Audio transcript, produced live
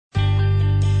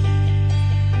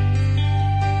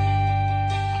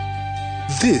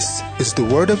This is the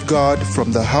Word of God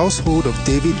from the Household of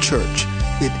David Church.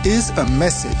 It is a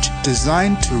message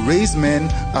designed to raise men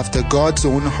after God's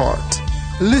own heart.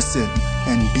 Listen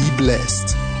and be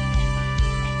blessed.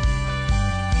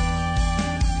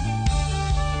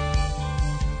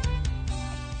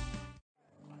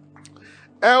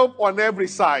 Help on every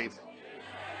side.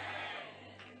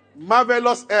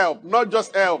 Marvelous help, not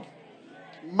just help.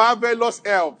 Marvelous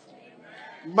help.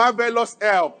 Marvelous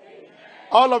help.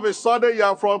 All of a sudden, you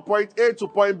are from point A to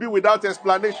point B without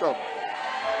explanation.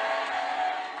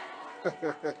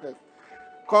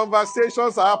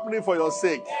 Conversations are happening for your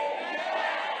sake.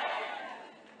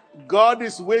 God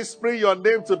is whispering your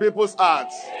name to people's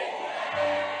hearts.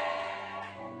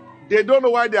 They don't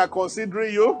know why they are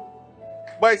considering you,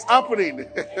 but it's happening.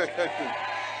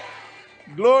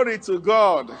 Glory to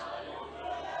God.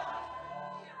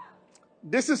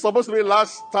 This is supposed to be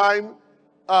last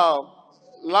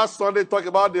Sunday talk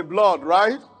about the blood,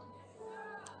 right?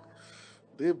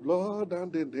 The blood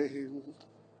and the name.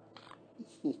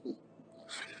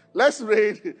 Let's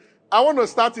read. I want to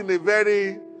start in a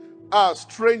very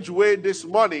strange way this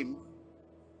morning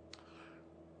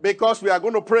because we are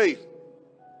going to pray.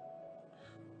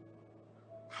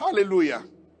 Hallelujah.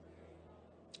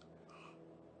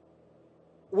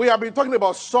 We have been talking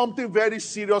about something very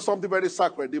serious, something very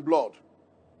sacred, the blood.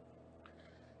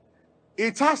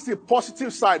 It has the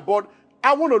positive side, but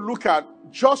I want to look at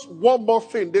just one more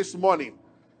thing this morning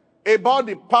about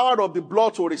the power of the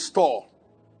blood to restore.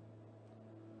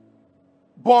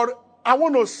 But I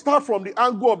want to start from the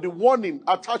angle of the warning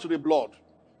attached to the blood.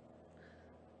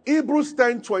 Hebrews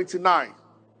 10:29.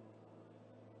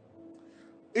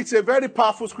 It's a very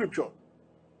powerful scripture.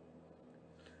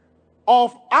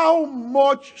 Of how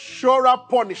much surer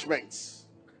punishments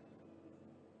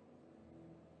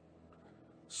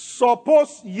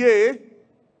suppose ye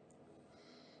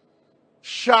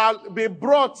shall be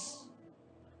brought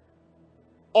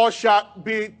or shall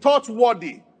be thought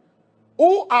worthy,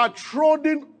 who are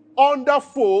trodden under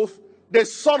foot the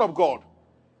Son of God,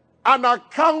 and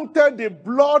accounted the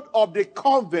blood of the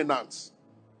covenant,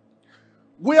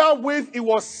 wherewith he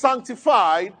was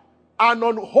sanctified, an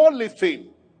unholy thing,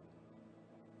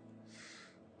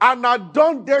 and are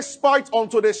done despite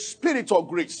unto the Spirit of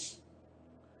grace.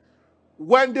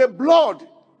 When the blood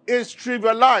is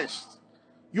trivialized,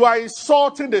 you are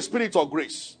insulting the Spirit of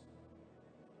grace.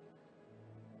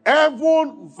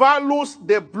 Heaven values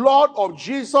the blood of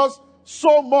Jesus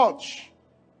so much.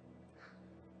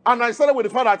 And I started with the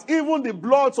fact that even the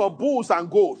bloods of bulls and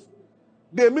goats,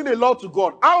 they mean a lot to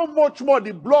God. How much more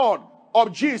the blood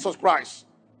of Jesus Christ?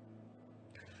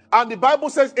 And the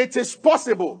Bible says it is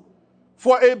possible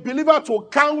for a believer to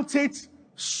count it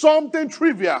something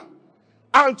trivial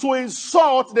and to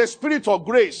insult the Spirit of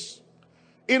grace.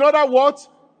 In other words,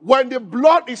 when the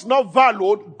blood is not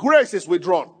valued, grace is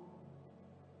withdrawn.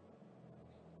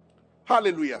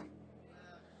 Hallelujah.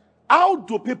 How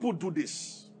do people do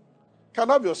this? Can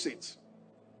I have your seat?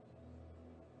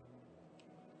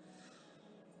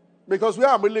 Because where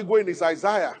I'm really going is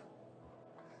Isaiah.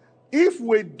 If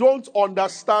we don't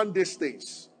understand these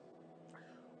things,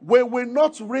 we will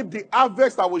not reap the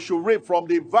harvest that we should reap from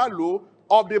the value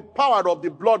of the power of the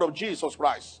blood of Jesus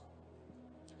Christ.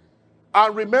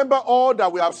 And remember all that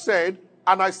we have said,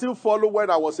 and I still follow when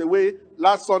I was away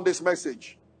last Sunday's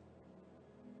message.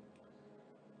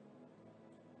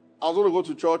 I was going to go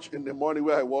to church in the morning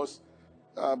where I was,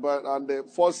 and the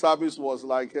first service was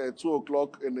like 2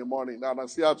 o'clock in the morning, and I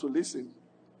still had to listen.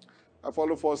 I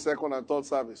followed for second and third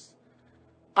service.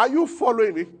 Are you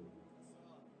following me?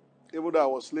 Even though I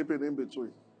was sleeping in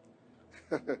between.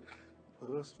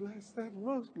 Most blessed,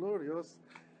 most glorious.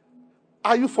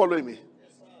 Are you following me?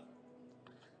 Yes,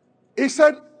 sir. He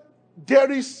said,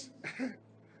 there is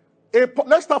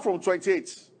let's start from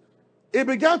 28. He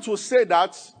began to say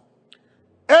that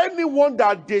anyone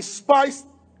that despised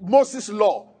Moses'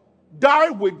 law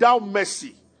died without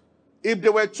mercy if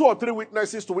there were 2 or 3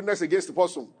 witnesses to witness against the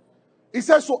person. He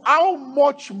says, so how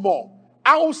much more,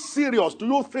 how serious do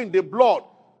you think the blood,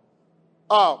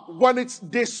 when it's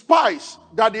despised,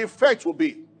 that the effect will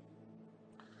be?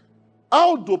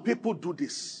 How do people do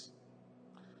this?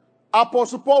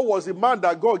 Apostle Paul was the man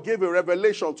that God gave a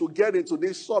revelation to get into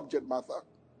this subject matter.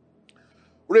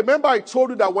 Remember, I told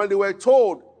you that when they were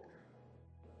told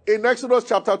in Exodus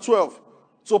chapter 12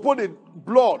 to put the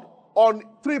blood on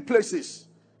 3 places,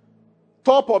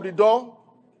 top of the door,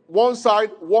 one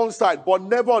side, but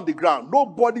never on the ground.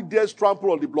 Nobody dares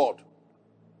trample on the blood.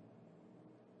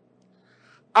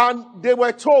 And they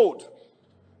were told,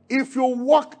 if you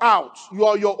walk out, you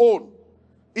are your own.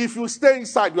 If you stay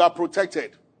inside, you are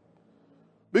protected.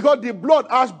 Because the blood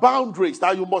has boundaries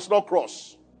that you must not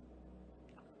cross.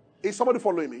 Is somebody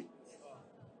following me?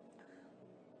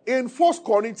 In 1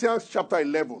 Corinthians chapter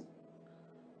 11,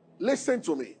 listen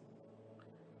to me.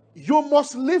 You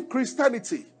must live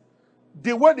Christianity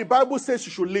the way the Bible says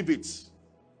you should live it.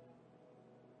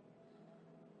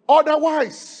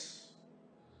 Otherwise,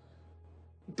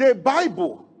 the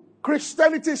Bible,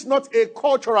 Christianity is not a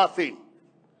cultural thing.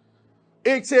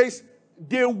 It is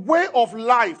the way of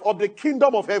life of the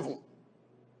kingdom of heaven,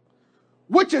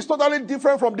 which is totally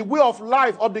different from the way of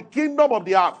life of the kingdom of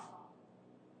the earth.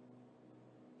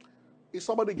 Is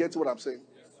somebody getting what I'm saying?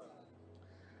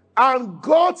 And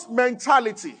God's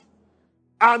mentality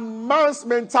and man's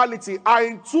mentality are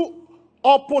in two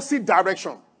opposite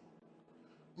directions.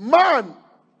 Man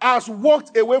has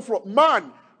walked away from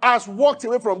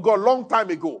God long time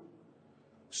ago.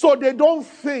 So they don't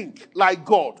think like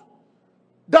God.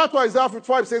 That's why Isaiah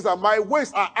 55 says that my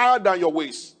ways are higher than your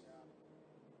ways.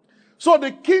 So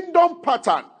the kingdom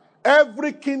pattern,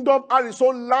 every kingdom has its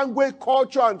own language,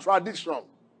 culture, and tradition.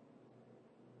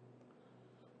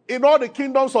 In all the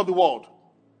kingdoms of the world.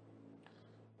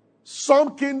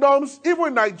 Some kingdoms, even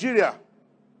in Nigeria,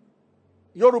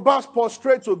 Yorubas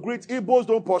prostrate to greet, Igbos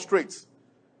don't prostrate.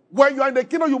 When you are in the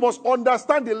kingdom, you must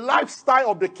understand the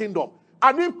lifestyle of the kingdom.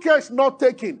 And if care is not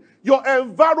taken, your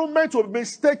environment will be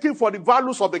mistaken for the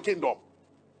values of the kingdom.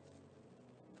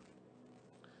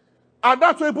 And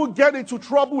that's when people get into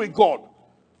trouble with God.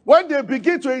 When they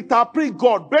begin to interpret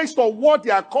God based on what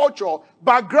their culture,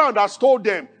 background has told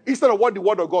them, instead of what the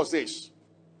word of God says.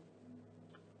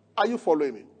 Are you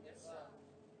following me? Yes, sir.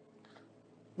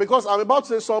 Because I'm about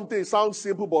to say something, it sounds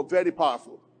simple but very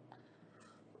powerful.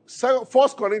 1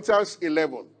 Corinthians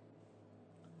 11.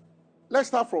 Let's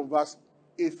start from verse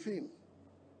 18.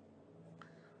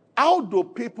 How do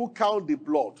people count the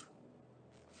blood?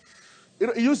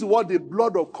 He used the word the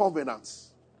blood of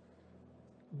covenants.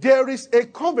 There is a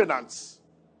covenant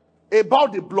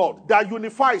about the blood that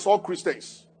unifies all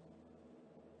Christians.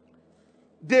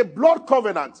 The blood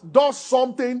covenant does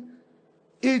something.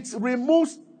 It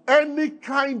removes any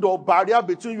kind of barrier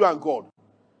between you and God.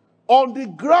 On the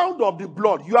ground of the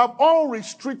blood, you have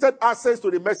unrestricted access to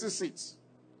the mercy seat.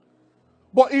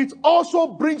 But it also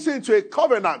brings you into a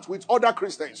covenant with other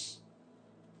Christians.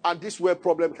 And this is where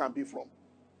problem can be from.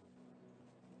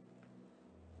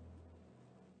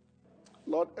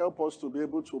 Lord, help us to be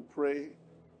able to pray.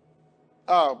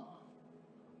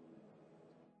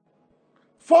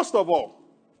 First of all,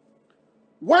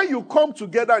 when you come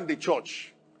together in the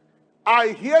church, I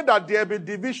hear that there be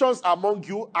divisions among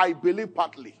you, I believe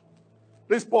partly.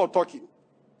 This is Paul talking.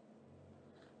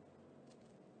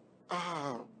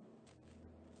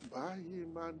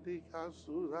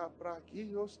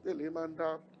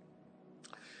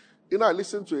 You know, I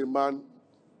listened to a man,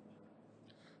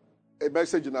 a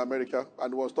message in America,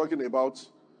 and was talking about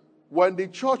when the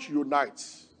church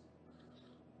unites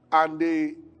and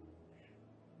they,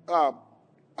 I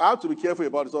have to be careful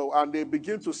about it, and they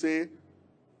begin to say,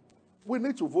 we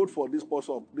need to vote for this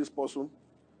person.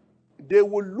 They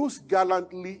will lose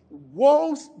gallantly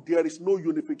once there is no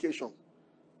unification.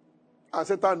 And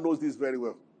Satan knows this very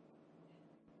well.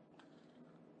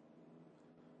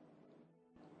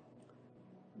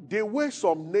 The way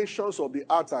some nations of the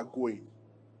earth are going,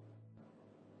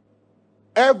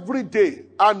 every day,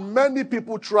 and many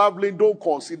people traveling don't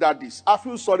consider this. I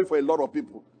feel sorry for a lot of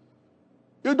people.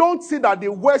 You don't see that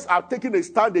the West are taking a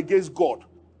stand against God,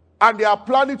 and they are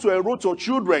planning to enroll your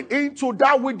children into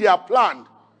that which they are planned.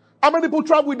 How many people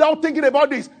travel without thinking about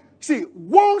this? See,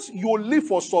 once you live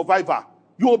for survival,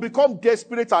 you will become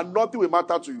desperate and nothing will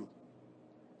matter to you.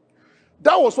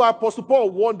 That was why Apostle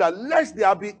Paul warned that lest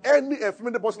there be any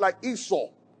effeminate person like Esau.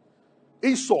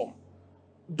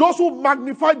 Those who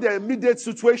magnify their immediate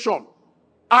situation.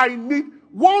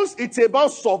 Once it's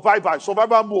about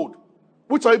survival mode,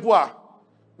 which people are.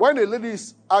 When a lady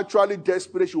is actually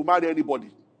desperate, she will marry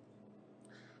anybody.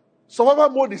 Survival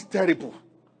mode is terrible.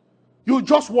 You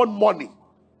just want money.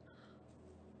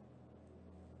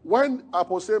 When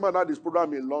Apostle Man had this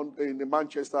program in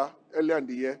Manchester earlier in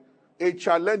the year, he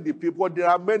challenged the people. There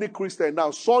are many Christians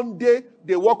now. Sunday,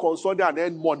 they work on Sunday and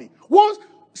earn money. Once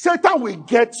Satan will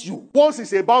get you, once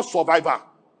it's about survival.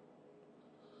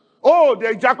 Oh,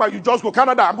 the jackpot, you just go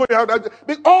Canada. I'm going to have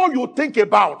all you think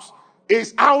about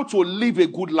is how to live a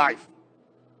good life.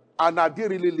 And are they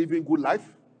really living good life?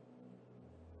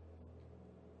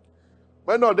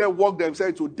 Many of them work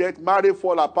themselves to death, marry,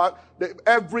 fall apart,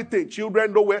 everything,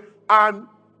 children nowhere. And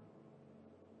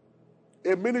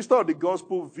a minister of the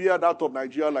gospel veered out of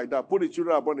Nigeria like that, put the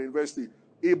children abroad in the university.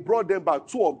 He brought them back,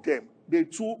 two of them.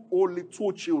 Only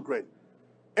two children.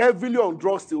 heavily on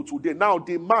drugs till today. Now,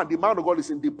 the man of God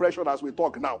is in depression as we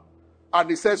talk now. And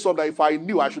he said something that if I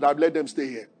knew, I should have let them stay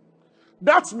here.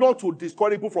 That's not to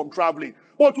discourage people from traveling,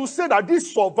 but to say that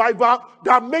this survivor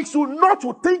that makes you not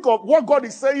to think of what God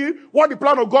is saying, what the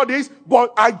plan of God is,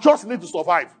 but I just need to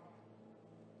survive.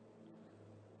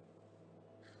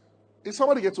 Is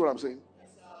somebody get what I'm saying?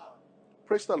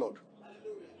 Praise the Lord.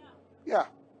 Yeah.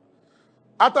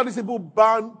 After these people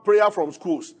ban prayer from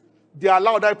schools, they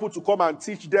allow other people to come and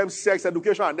teach them sex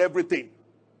education and everything.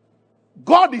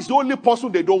 God is the only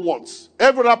person they don't want.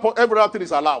 Every other thing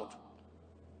is allowed.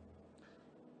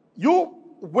 You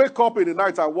wake up in the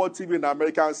night and watch TV in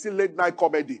America and see late night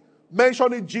comedy,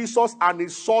 mentioning Jesus and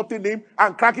insulting him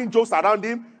and cracking jokes around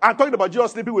him and talking about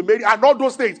Jesus sleeping with Mary and all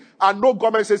those things, and no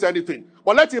government says anything.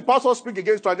 But let the pastor speak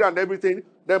against transgender and everything,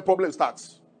 then problem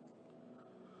starts.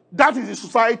 That is the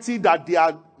society that they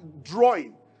are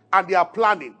drawing and they are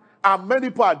planning. And many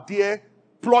people are there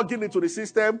plugging into the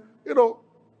system. You know,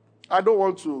 I don't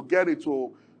want to get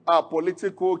into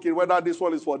political, whether this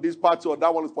one is for this party or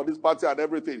that one is for this party and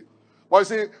everything. But you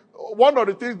see, one of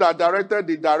the things that directed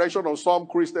the direction of some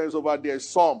Christians over there,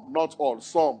 some, not all,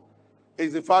 some,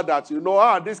 is the fact that,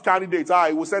 this candidate,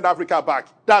 he will send Africa back.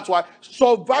 That's why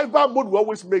survival mode will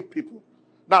always make people.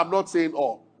 Now, I'm not saying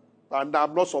all. And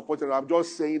I'm not supporting it. I'm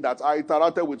just saying that I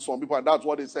interacted with some people and that's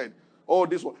what they said. Oh,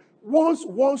 this one.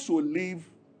 Once you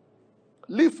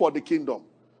live for the kingdom.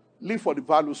 Live for the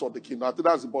values of the kingdom. I think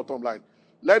that's the bottom line.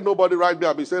 Let nobody write me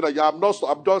and be saying that, I'm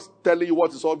just telling you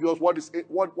what is obvious,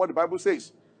 what the Bible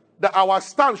says. That our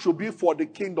stand should be for the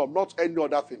kingdom, not any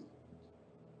other thing.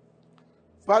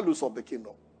 Values of the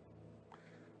kingdom.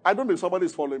 I don't know if somebody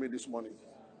is following me this morning.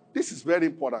 This is very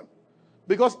important.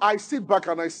 Because I sit back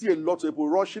and I see a lot of people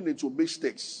rushing into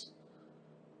mistakes.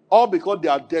 All because they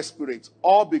are desperate.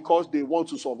 All because they want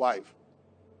to survive.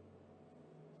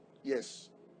 Yes.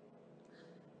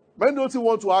 Many don't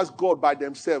want to ask God by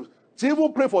themselves. To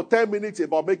even pray for 10 minutes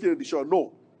about making a decision.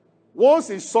 No. Once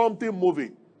it's something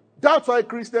moving. That's why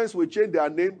Christians will change their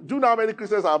name. Do you know how many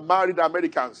Christians are married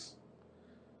Americans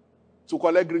to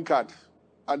collect green card?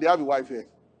 And they have a wife here.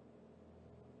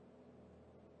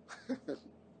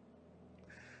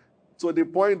 To the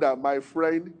point that my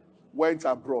friend went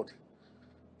abroad.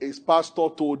 His pastor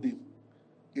told him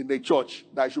in the church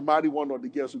that he should marry one of the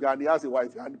girls. And he has a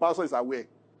wife. And the pastor is aware.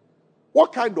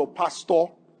 What kind of pastor?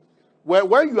 Well,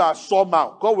 when you are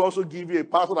somehow, God will also give you a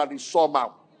pastor that is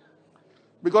somehow.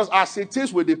 Because as it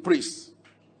is with the priest,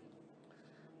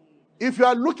 if you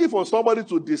are looking for somebody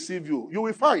to deceive you, you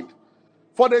will find.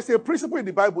 For there's a principle in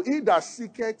the Bible, he that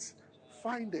seeketh,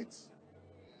 findeth.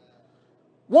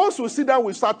 Once you sit down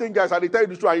with certain guys and they tell you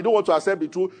the truth and you don't want to accept the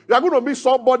truth, you are going to meet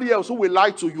somebody else who will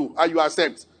lie to you and you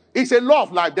accept. It's a law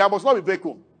of life. There must not be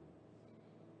vacuum.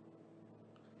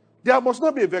 There must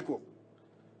not be a vacuum.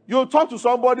 You talk to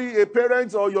somebody, a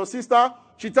parent or your sister,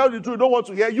 she tells you the truth, you don't want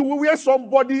to hear. You will hear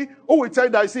somebody who will tell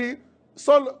you that, see,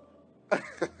 Solomon's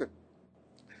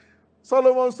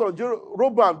son,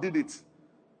 Rehoboam did it.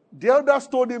 The elders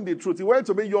told him the truth. He went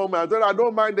to meet young man. Said, I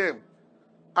don't mind them.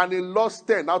 And he lost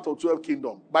 10 out of 12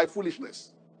 kingdom by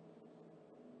foolishness.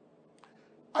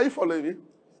 Are you following me?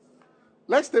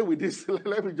 Let's stay with this.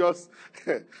 Let me just,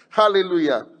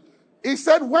 hallelujah. He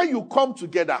said, when you come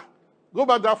together, go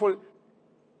back there for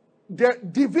the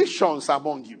divisions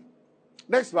among you.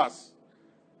 Next verse.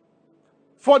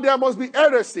 For there must be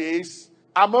heresies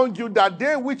among you, that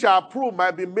they which are approved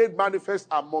might be made manifest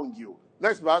among you.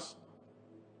 Next verse.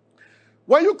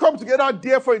 When you come together,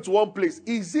 therefore, into one place,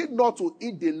 is it not to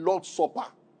eat the Lord's Supper?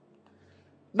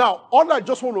 Now, all I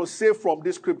just want to say from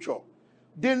this scripture,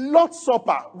 the Lord's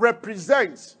Supper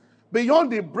represents,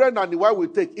 beyond the bread and the wine we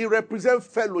take, it represents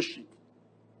fellowship.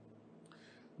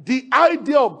 The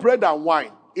idea of bread and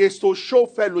wine is to show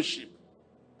fellowship.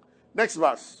 Next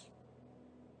verse.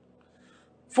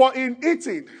 For in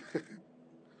eating,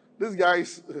 these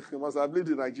guys must have lived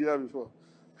in Nigeria before.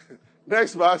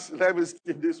 Next verse, let me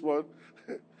skip this one.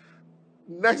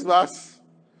 Next verse.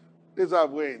 This is what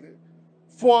I'm going.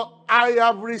 For I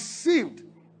have received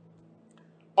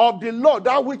of the Lord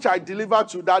that which I delivered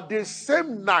to you, that the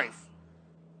same knife,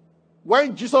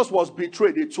 when Jesus was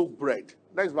betrayed, he took bread.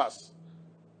 Next verse.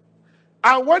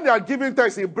 And when they are giving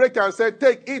thanks, he break and said,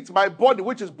 take, eat my body,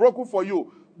 which is broken for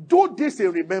you. Do this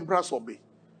in remembrance of me.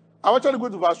 I'm actually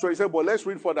going to verse 27, but let's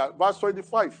read for that. Verse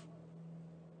 25.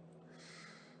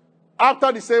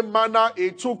 After the same manner,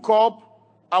 he took up,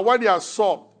 and when he had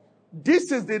supped,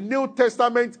 this is the New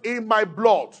Testament in my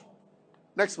blood.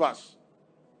 Next verse.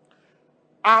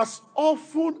 As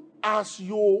often as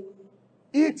you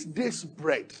eat this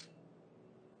bread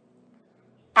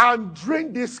and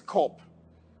drink this cup,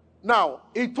 Now,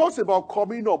 it talks about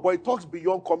communion, but it talks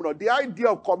beyond communion. The idea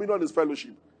of communion is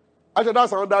fellowship. Actually,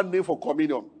 that's another name for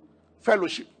communion.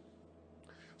 Fellowship.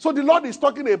 So the Lord is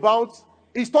talking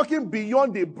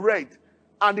beyond the bread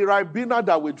and the ribena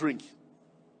that we drink.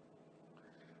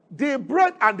 The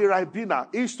bread and the ribena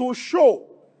is to show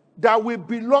that we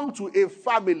belong to a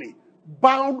family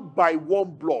bound by one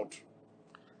blood.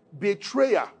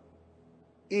 Betrayal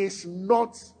is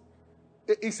not,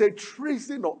 it's a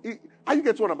treason. Are you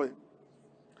getting what I mean?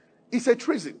 It's a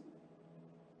treason.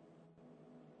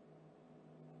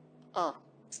 I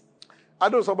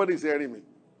know somebody is hearing me.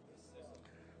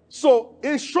 So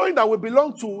it's showing that we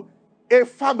belong to a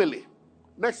family.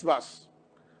 Next verse.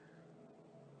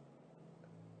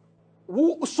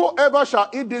 Whosoever shall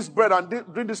eat this bread and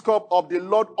drink this cup of the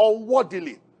Lord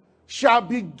unworthily shall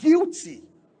be guilty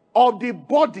of the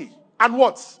body. And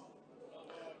what?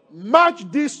 Match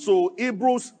this to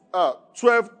Hebrews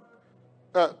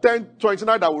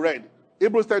 10:29 that we read.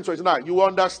 Hebrews 10:29. You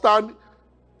understand?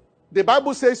 The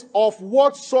Bible says, of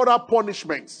what sort of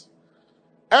punishment?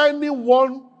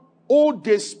 Anyone who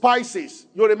despises,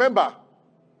 you remember,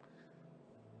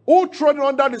 who trod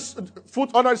under the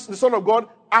foot under the Son of God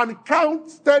and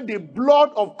counted the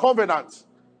blood of covenant,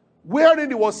 wherein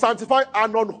it was sanctified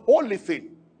an unholy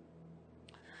thing.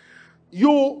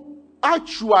 You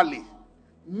actually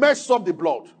mess up the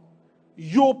blood.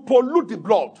 You pollute the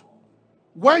blood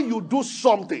when you do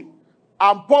something.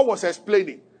 And Paul was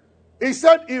explaining. He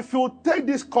said, if you take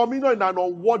this communion in an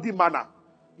unworthy manner,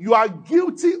 you are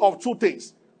guilty of two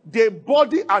things, the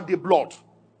body and the blood.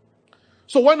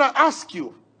 So when I ask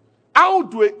you,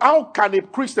 how can a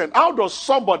Christian, how does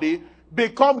somebody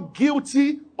become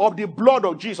guilty of the blood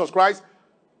of Jesus Christ?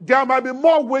 There might be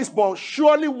more ways, but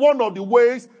surely one of the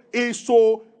ways is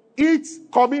to eat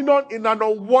communion in an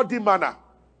unworthy manner.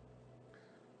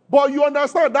 But you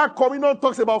understand that communion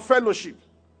talks about fellowship,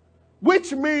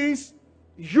 which means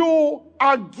you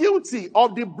are guilty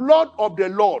of the blood of the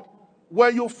Lord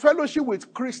when you fellowship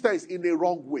with Christians in a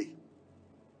wrong way.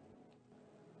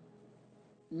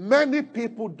 Many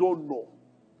people don't know.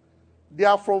 They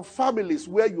are from families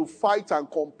where you fight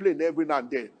and complain every now and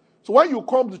then. So when you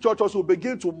come to church, also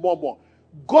begin to murmur.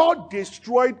 God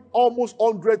destroyed almost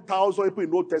 100,000 people in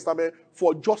the Old Testament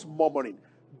for just murmuring.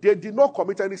 They did not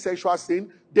commit any sexual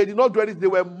sin. They did not do anything. They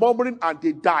were murmuring and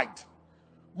they died.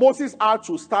 Moses had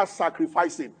to start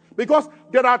sacrificing. Because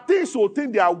there are things you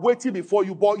think they are waiting before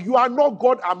you, but you are not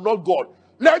God, I'm not God.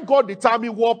 Let God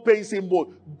determine what pains him more.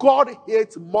 God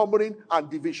hates murmuring and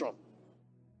division.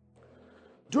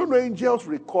 Do you know angels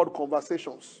record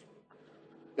conversations?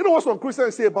 You know what some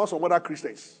Christians say about some other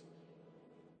Christians?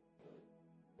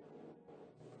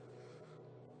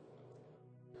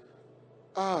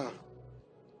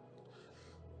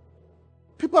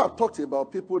 People have talked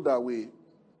about people that will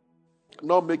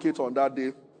not make it on that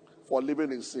day for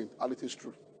living in sin, and it is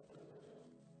true.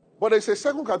 But there's a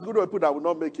second category of people that will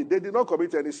not make it. They did not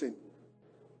commit any sin.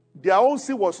 Their own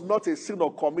sin was not a sin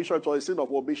of commission, it was a sin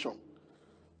of omission.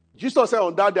 Jesus said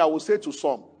on that day, I will say to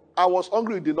some, I was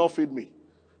hungry, you did not feed me.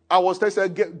 I was thirsty.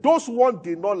 Those ones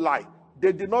did not lie.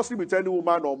 They did not sleep with any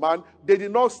woman or man. They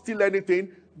did not steal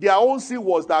anything. Their own sin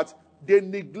was that they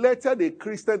neglected a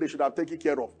Christian they should have taken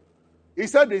care of. They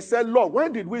said, Lord,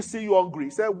 when did we see you hungry?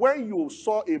 He said, when you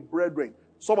saw a brethren,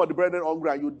 some of the brethren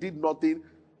hungry, and you did nothing,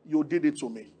 you did it to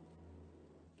me.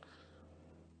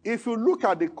 If you look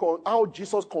at how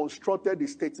Jesus constructed the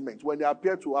statement when he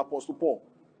appeared to Apostle Paul,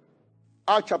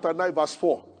 Acts chapter 9, verse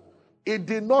 4, it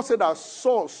did not say that,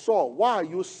 Saul, Saul, why are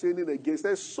you sinning against? It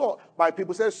said, Saul, my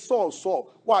people say, Saul,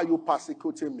 Saul, why are you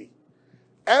persecuting me?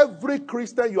 Every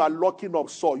Christian you are locking up,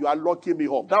 Saul, you are locking me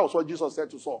up. That was what Jesus said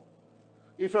to Saul.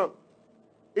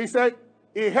 He said,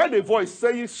 he heard a voice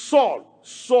saying, Saul,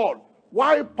 Saul,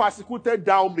 why persecuted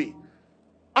thou me?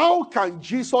 How can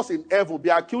Jesus in heaven be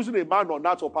accusing a man on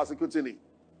that of persecuting him?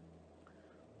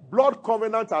 Blood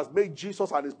covenant has made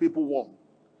Jesus and his people one.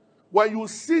 When you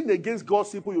sin against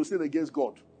God's people, you sin against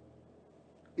God.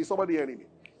 Is somebody hearing me?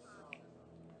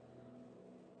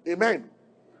 Amen.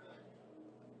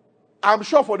 I'm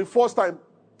sure for the first time,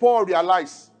 Paul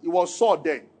realized it was Saul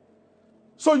then.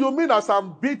 So you mean as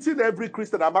I'm beating every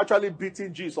Christian, I'm actually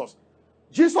beating Jesus?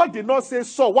 Jesus did not say,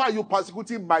 Saul, why are you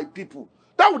persecuting my people?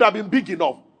 That would have been big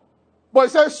enough. But he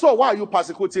said, Saul, why are you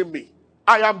persecuting me?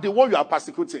 I am the one you are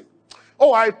persecuting.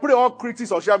 Oh, I pray all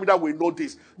critics on social media will know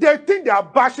this. They think they are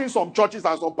bashing some churches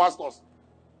and some pastors.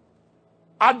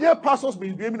 Are there pastors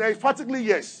behaving emphatically?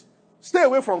 Yes. Stay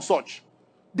away from such.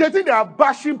 They think they are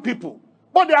bashing people,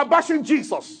 but they are bashing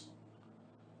Jesus.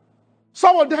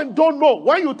 Some of them don't know.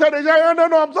 When you tell them,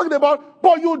 no, I'm talking about,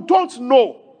 but you don't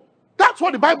know. That's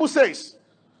what the Bible says.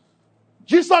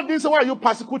 Jesus didn't say, why are you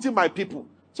persecuting my people?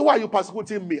 So why are you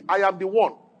persecuting me? I am the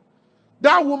one.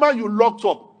 That woman you locked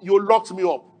up, you locked me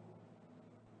up.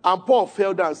 And Paul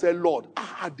fell down and said, Lord,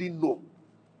 I didn't know.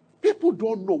 People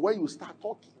don't know when you start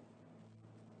talking.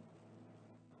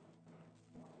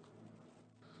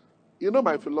 You know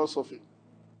my philosophy.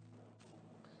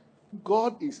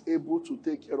 God is able to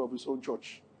take care of his own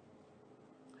church.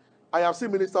 I have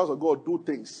seen ministers of God do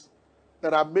things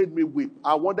that have made me weep.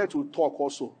 I wanted to talk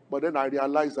also, but then I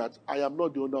realized that I am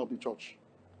not the owner of the church.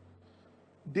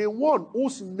 The one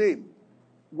whose name,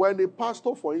 when a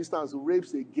pastor, for instance,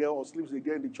 rapes a girl or sleeps with a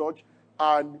girl in the church,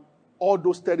 and all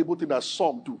those terrible things that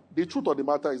some do, the truth of the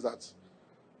matter is that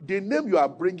the name you are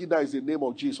bringing there is the name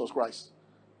of Jesus Christ.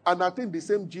 And I think the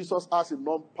same Jesus has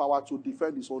enough power to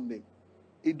defend his own name.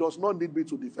 He does not need me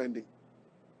to defend him.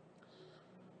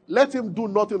 Let him do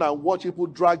nothing and watch people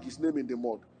drag his name in the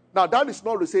mud. Now, that is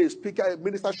not to say a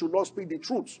minister should not speak the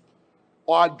truth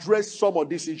or address some of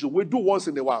these issues. We do once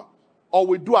in a while. Or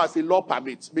we do as the law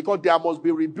permits, because there must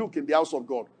be rebuke in the house of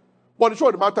God. But the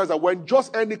truth of the matter is that when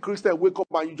just any Christian wake up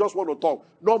and you just want to talk,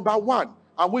 number one,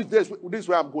 and this is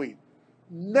where I'm going,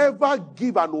 never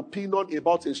give an opinion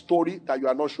about a story that you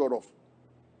are not sure of.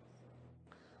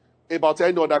 About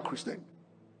any other Christian.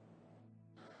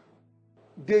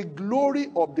 The glory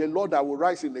of the Lord that will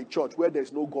rise in a church where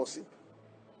there's no gossip.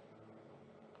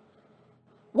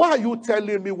 Why are you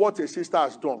telling me what a sister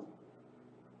has done?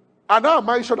 And now am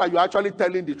I sure that you're actually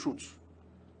telling the truth?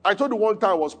 I told you one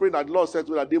time I was praying and the Lord said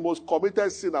to me that the most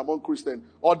committed sin among Christians,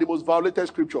 or the most violated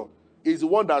scripture, is the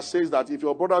one that says that if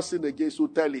your brother sin against you,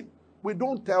 tell him. We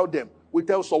don't tell them. We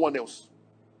tell someone else.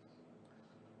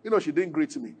 You know, she didn't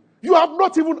greet me. You have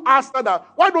not even asked her that,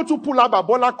 why don't you pull up a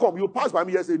Bola come? You passed by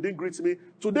me yesterday, you didn't greet me.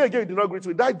 Today again, you did not greet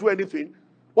me. Did I do anything?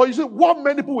 But you see, what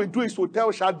many people will do is to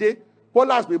tell Shade,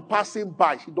 Bola has been passing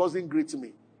by. She doesn't greet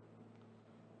me.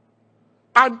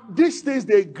 And these things,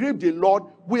 they grieve the Lord.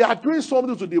 We are doing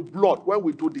something to the blood when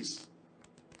we do this.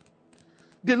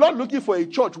 The Lord looking for a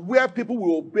church where people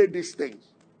will obey these things.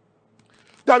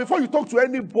 That before you talk to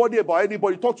anybody about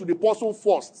anybody, talk to the person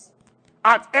first.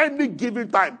 At any given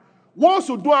time. Once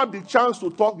you don't have the chance to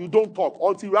talk, you don't talk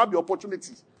until you have the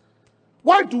opportunity.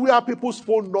 Why do we have people's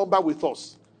phone number with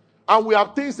us? And we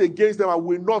have things against them and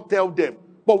we will not tell them.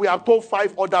 But we have told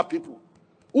 5 other people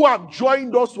who have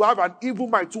joined us to have an evil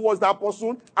mind towards that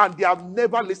person, and they have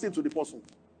never listened to the person.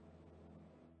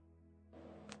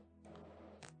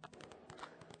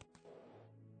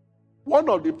 One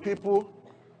of the people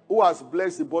who has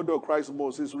blessed the body of Christ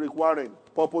most is Rick Warren,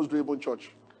 Purpose Driven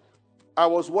Church. I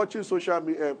was watching social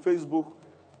media, Facebook,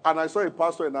 and I saw a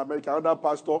pastor in America, another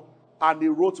pastor, and he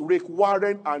wrote Rick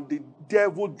Warren and the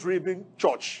Devil-Driven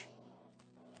Church.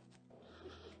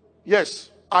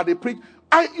 Yes, and they preach.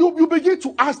 You begin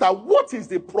to ask that, what is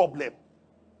the problem?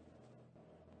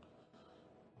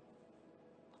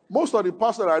 Most of the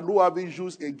pastors I know have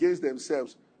issues against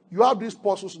themselves. You have this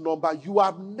person's number. You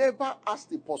have never asked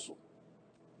the person.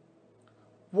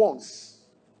 Once.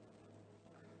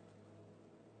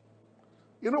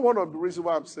 You know one of the reasons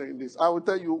why I'm saying this? I will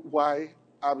tell you why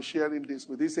I'm sharing this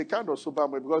with you. It's a kind of super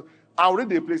moment, because I'll read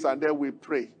the place and then we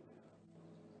pray.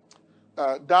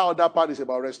 That other part is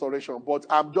about restoration, but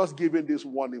I'm just giving this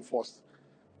warning first.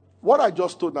 What I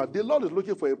just told now, the Lord is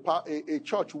looking for a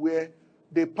church where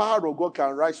the power of God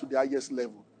can rise to the highest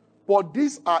level. But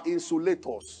these are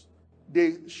insulators.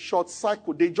 They short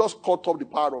cycle. They just cut off the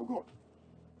power of God.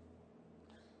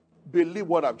 Believe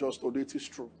what I've just told you. It is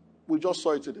true. We just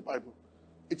saw it in the Bible.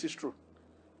 It is true.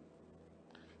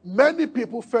 Many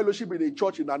people fellowship in a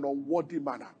church in an unworthy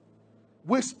manner.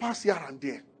 Whispers here and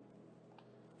there.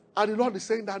 And the Lord is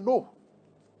saying that no.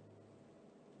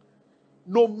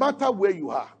 No matter where you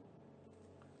are,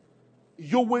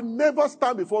 you will never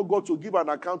stand before God to give an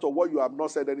account of what you have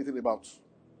not said anything about.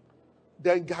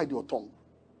 Then guide your tongue.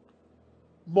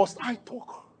 Must I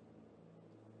talk?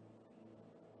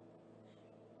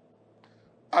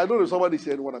 I don't know if somebody is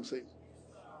hearing what I'm saying.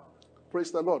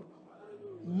 Praise the Lord.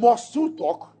 Must you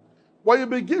talk? When you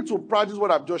begin to practice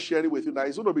what I'm just sharing with you now,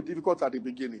 it's going to be difficult at the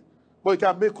beginning. But you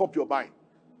can make up your mind.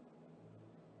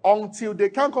 Until they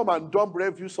can't come and dump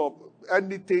reviews of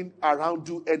anything around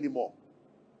you anymore.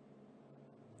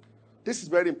 This is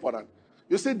very important.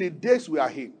 You see, the days we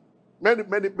are in,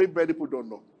 many people don't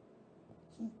know.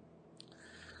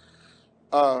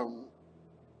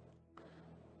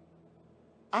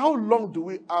 How long do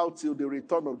we out till the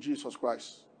return of Jesus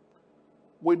Christ?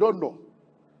 We don't know.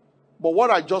 But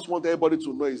what I just want everybody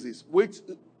to know is this.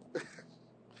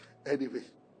 Anyway.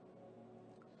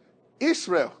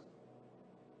 Israel,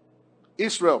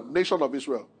 nation of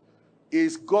Israel,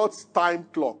 is God's time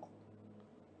clock.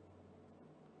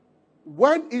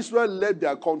 When Israel left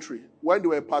their country, when they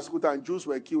were persecuted and Jews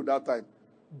were killed that time,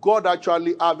 God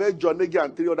actually, I've heard John Negi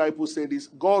and 3 other people say this,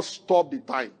 God stopped the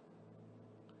time.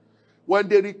 When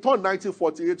they returned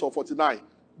 1948 or 49,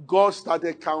 God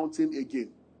started counting again.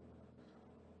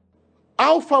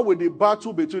 How far will the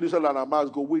battle between Israel and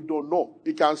Hamas go? We don't know.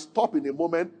 It can stop in a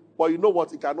moment, but you know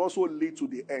what? It can also lead to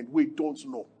the end. We don't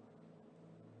know.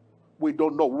 We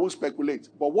don't know. We won't speculate.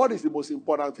 But what is the most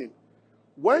important thing?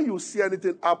 When you see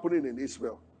anything happening in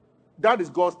Israel, that is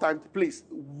God's time. Please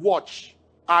watch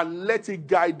and let it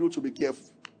guide you to be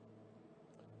careful.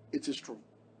 It is true.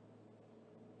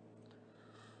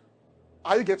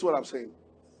 Are you getting what I'm saying?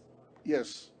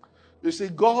 Yes. You see,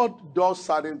 God does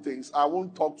certain things. I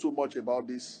won't talk too much about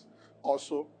this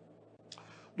also.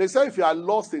 They say if you are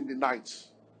lost in the night,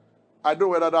 I don't know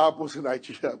whether that happens in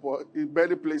Nigeria, but in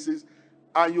many places,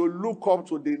 and you look up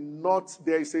to the north,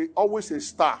 there is always a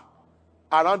star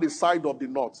around the side of the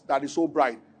north that is so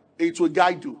bright. It will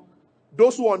guide you.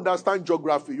 Those who understand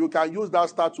geography, you can use that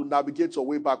star to navigate your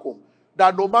way back home.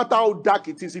 That no matter how dark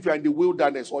it is, if you're in the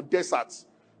wilderness or deserts,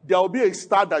 there will be a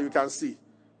star that you can see.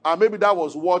 And maybe that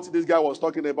was what this guy was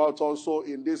talking about also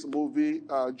in this movie,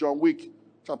 John Wick,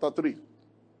 chapter 3.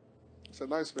 It's a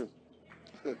nice film.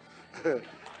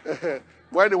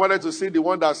 When they wanted to see the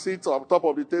one that sits on top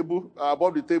of the table,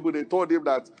 above the table, they told him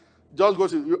that just go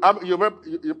to, I don't know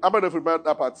if you remember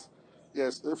that part.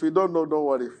 Yes, if you don't know, don't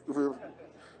worry.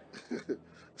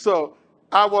 So,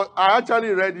 I actually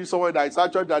read you somewhere that it's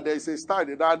actually that there is a star,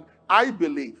 and I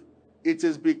believe it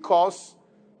is because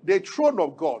the throne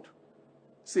of God,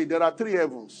 see, there are 3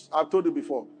 heavens. I've told you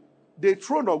before. The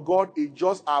throne of God is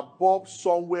just above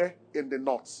somewhere in the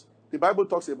north. The Bible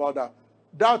talks about that.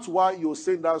 That's why you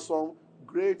sing that song,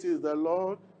 great is the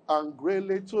Lord and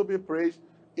greatly to be praised.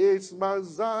 It's Mount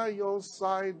Zion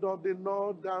side of the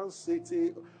northern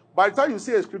city. By the time you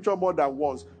see a scripture more than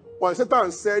once, when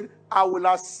Satan said, I will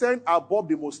ascend above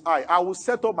the Most High, I will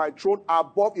set up my throne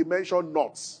above, he mentioned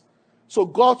north. So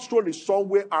God's throne is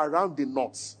somewhere around the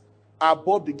north,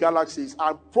 above the galaxies.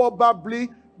 And probably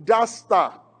that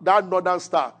star, that northern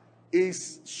star,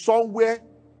 is somewhere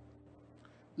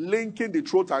linking the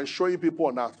truth and showing people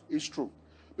on earth. It's true.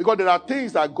 Because there are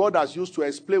things that God has used to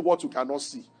explain what you cannot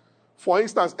see. For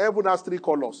instance, heaven has 3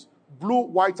 colors. Blue,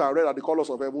 white, and red are the colors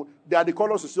of heaven. They are the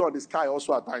colors you see on the sky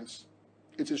also at times.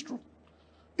 It is true.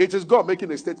 It is God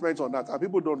making a statement on that, and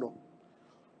people don't know.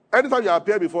 Anytime you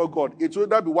appear before God, it will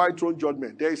not be white throne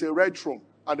judgment. There is a red throne,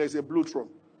 and there is a blue throne.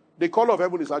 The color of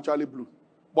heaven is actually blue.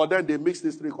 But then they mix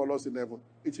these 3 colors in heaven.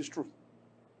 It is true.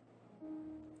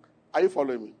 Are you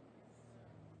following me?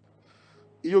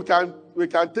 We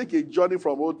can take a journey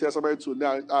from Old Testament to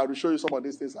now. I will show you some of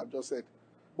these things I've just said.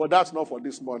 But that's not for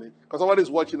this morning. Because somebody is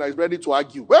watching and is ready to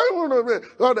argue. Well,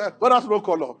 God has no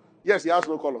color. Yes, he has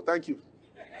no color. Thank you.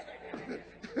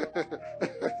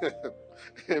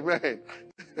 Amen.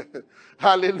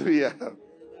 Hallelujah.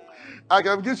 I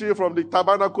can give to you from the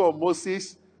tabernacle of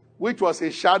Moses, which was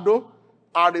a shadow.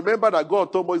 And remember that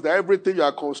God told Moses that everything you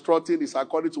are constructing is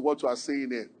according to what you are saying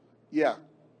here. Yeah.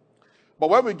 But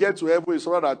when we get to heaven, it's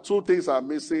saw that 2 things are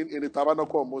missing in the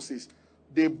tabernacle of Moses.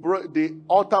 The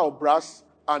altar of brass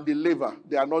and the laver,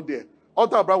 they are not there.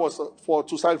 Altar of brass was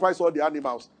to sacrifice all the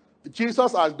animals.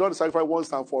 Jesus has done the sacrifice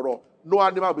once and for all. No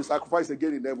animal will be sacrificed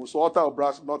again in heaven. So altar of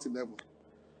brass, not in heaven.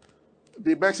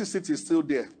 The mercy seat is still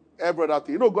there. Every other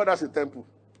thing. You know God has a temple.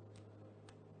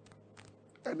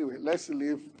 Anyway, let's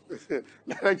leave.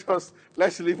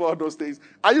 Let's leave all those things.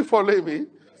 Are you following me?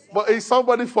 But is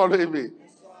somebody following me?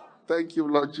 Thank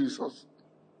you, Lord Jesus.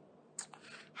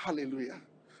 Hallelujah.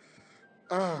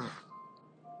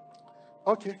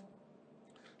 Okay.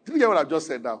 Did you get what I just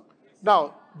said now?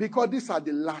 Now, because these are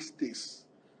the last days,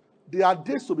 they are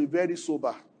days to be very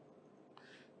sober.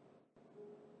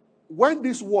 When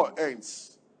this war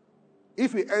ends,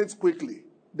 if it ends quickly,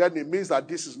 then it means that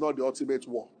this is not the ultimate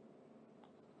war.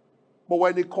 But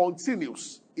when it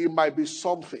continues, it might be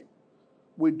something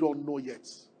we don't know yet.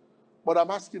 But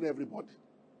I'm asking everybody,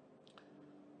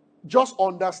 just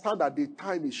understand that the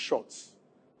time is short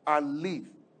and live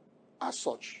as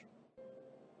such.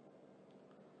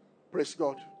 Praise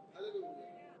God.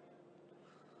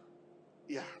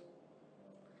 Yeah.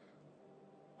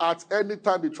 At any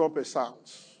time the trumpet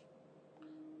sounds,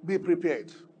 be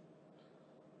prepared.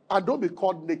 And don't be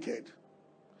caught naked.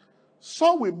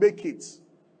 Some will make it,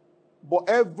 but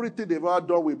everything they've ever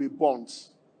done will be burnt.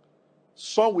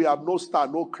 Some will have no star,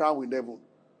 no crown in heaven.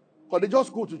 Because they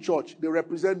just go to church. They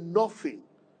represent nothing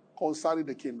concerning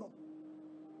the kingdom.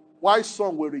 Why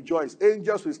some will rejoice?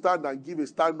 Angels will stand and give a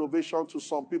stand ovation to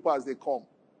some people as they come.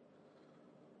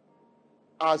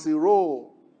 As a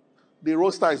roll The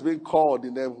roster is being called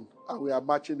in heaven, and we are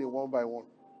marching in one by one.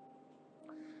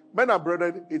 Men and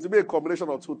brethren, it will be a combination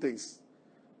of two things.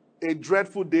 A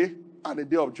dreadful day and a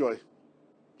day of joy.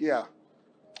 Yeah.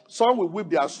 Some will whip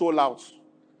their soul out,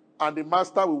 and the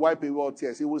master will wipe away all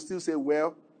tears. He will still say,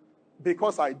 well,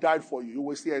 because I died for you, you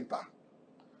will still enter.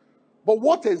 But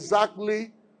what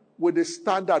exactly will the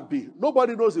standard be?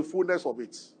 Nobody knows the fullness of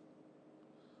it.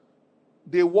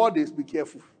 The word is be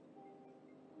careful.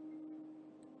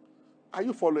 Are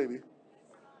you following me?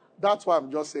 That's why I'm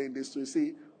just saying this to you.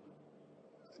 See,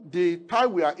 the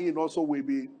time we are in also will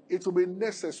be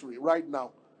necessary right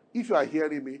now. If you are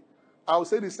hearing me, I will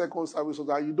say the second service so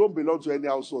that you don't belong to any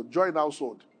household. Join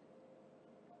household.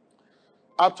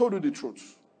 I've told you the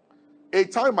truth. A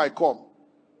time might come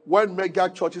when mega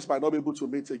churches might not be able to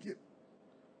meet again.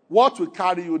 What will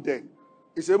carry you then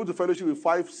is able to fellowship with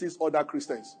 5, 6 other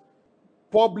Christians.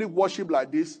 Public worship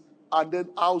like this, and then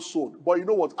household. But you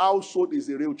know what? Household is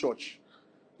the real church.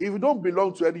 If you don't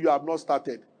belong to any, you have not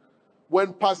started.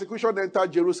 When persecution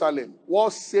entered Jerusalem,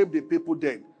 what saved the people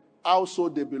then?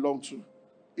 Household they belong to.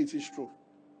 It is true.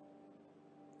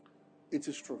 It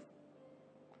is true.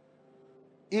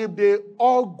 If they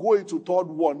all go into third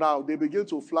war now, they begin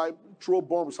to throw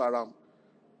bombs around.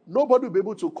 Nobody will be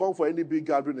able to come for any big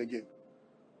gathering again.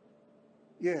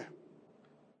 Yeah.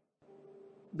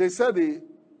 They said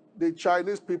the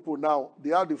Chinese people now,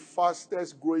 they are the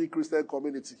fastest growing Christian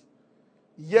community.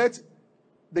 Yet,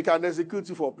 they can execute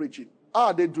you for preaching. How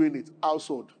are they doing it?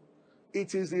 Household.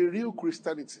 It is a real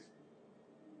Christianity.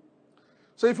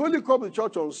 So if you only come to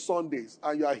church on Sundays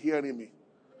and you are hearing me,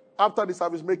 after the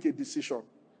service, make a decision.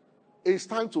 It's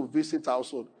time to visit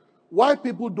household. Why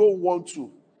people don't want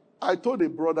to, I told a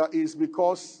brother, is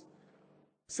because,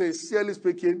 sincerely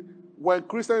speaking, when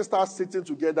Christians start sitting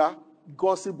together,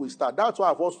 gossip will start. That's why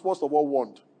I was first of all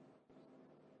warned.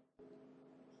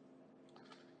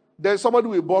 Then somebody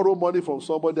will borrow money from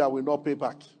somebody and will not pay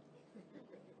back.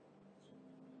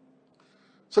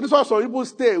 So this is why some people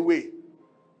stay away.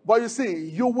 But you see,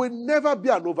 you will never be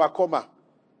an overcomer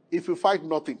if you fight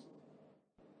nothing.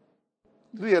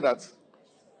 Do you hear that?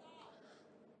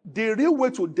 The real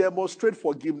way to demonstrate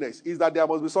forgiveness is that there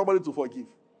must be somebody to forgive.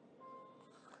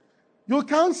 You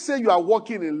can't say you are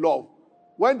walking in love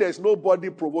when there's nobody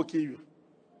provoking you.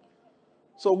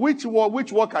 So which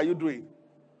work are you doing?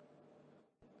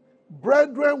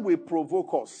 Brethren will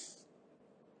provoke us.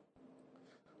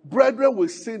 Brethren will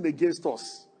sin against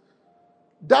us.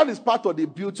 That is part of the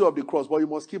beauty of the cross, but you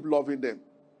must keep loving them.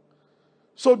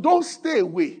 So don't stay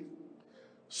away.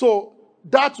 So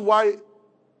that's why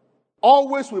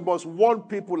always we must warn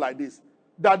people like this,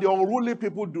 that the unruly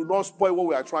people do not spoil what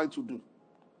we are trying to do.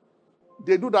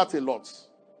 They do that a lot.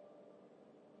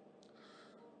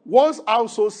 Once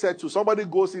household settled, somebody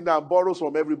goes in there and borrows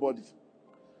from everybody,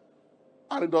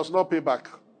 and it does not pay back.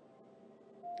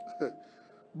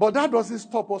 But that doesn't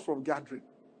stop us from gathering.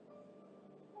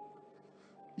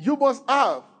 You must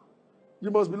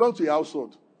belong to a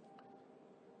household.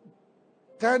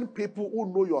 10 people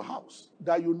who know your house,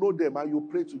 that you know them and you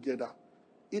pray together.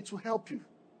 It will help you.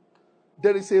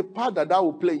 There is a part that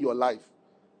will play in your life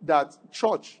that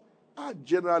church at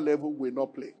general level will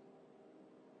not play.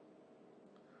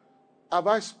 Have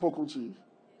I spoken to you?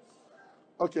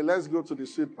 Okay, let's go to the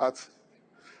sweet part.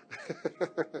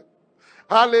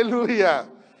 Hallelujah.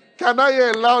 Can I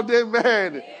hear a loud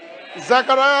amen?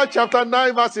 Zechariah chapter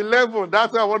 9 verse 11.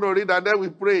 That's what I want to read and then we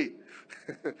pray.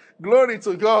 Glory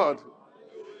to God.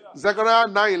 Zechariah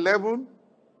 9:11.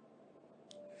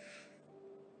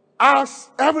 As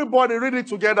everybody read it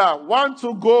together. 1,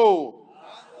 2, go.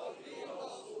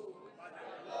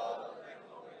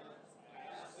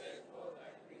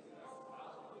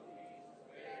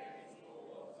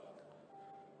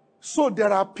 So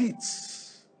there are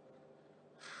pits.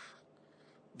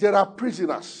 There are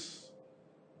prisoners.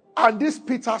 And this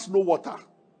pit has no water.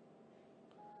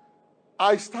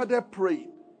 I started praying.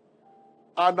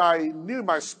 And I knew in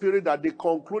my spirit that the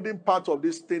concluding part of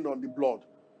this thing on the blood.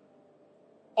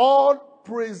 All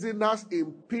prisoners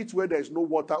in pit where there is no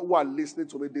water who are listening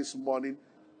to me this morning,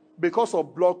 because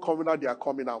of blood coming out, they are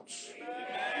coming out.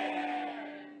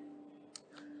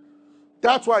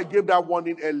 That's why I gave that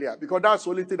warning earlier, because that's the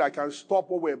only thing that can stop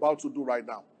what we're about to do right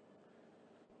now.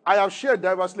 I have shared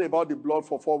diversely about the blood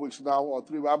for 4 weeks now or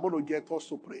 3 weeks. I'm going to get us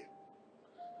to pray.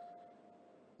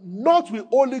 Not will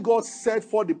only God set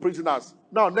for the prisoners.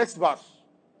 Now, next verse.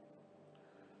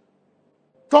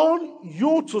 Turn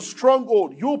you to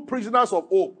stronghold, you prisoners of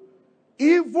hope.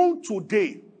 Even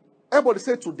today. Everybody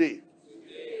say today.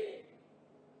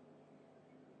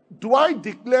 Do I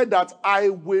declare that I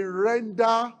will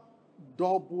render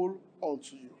double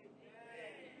unto you?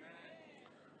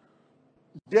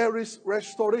 There is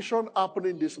restoration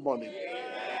happening this morning.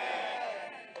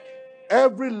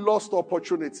 Every lost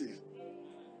opportunity.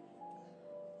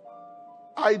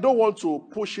 I don't want to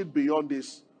push it beyond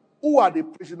this. Who are the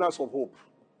prisoners of hope?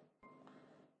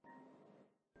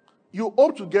 You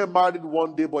hope to get married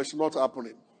one day, but it's not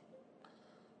happening.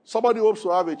 Somebody hopes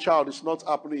to have a child, it's not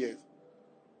happening yet.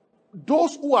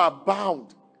 Those who are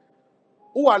bound,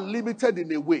 who are limited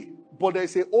in a way, but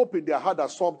there's a hope in their heart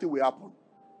that something will happen,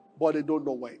 but they don't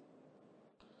know when.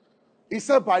 He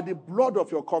said, by the blood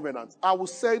of your covenant, I will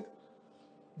say,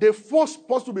 the first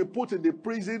person to be put in the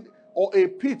prison or a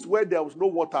pit where there was no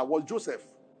water was Joseph.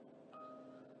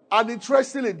 And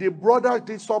interestingly, the brothers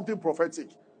did something prophetic.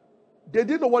 They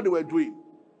didn't know what they were doing.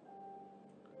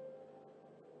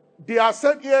 They are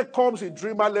said, here comes a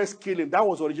dreamer, let's kill him. That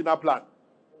was the original plan.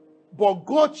 But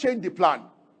God changed the plan.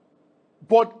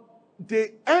 But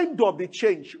the end of the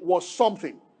change was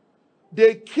something.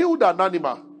 They killed an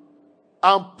animal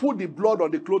and put the blood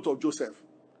on the clothes of Joseph.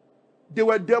 They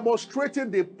were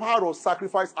demonstrating the power of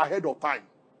sacrifice ahead of time.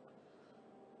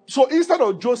 So instead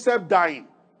of Joseph dying,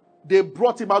 they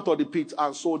brought him out of the pit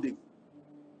and sold him.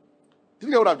 Did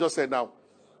you hear what I've just said now?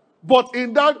 But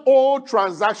in that whole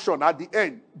transaction, at the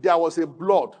end, there was a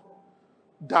blood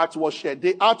that was shed.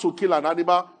 They had to kill an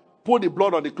animal, put the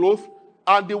blood on the cloth,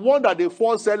 and the one that they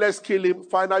first said, let's kill him,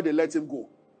 finally they let him go.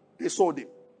 They sold him.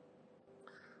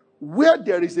 Where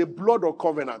there is a blood of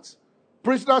covenant,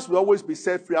 prisoners will always be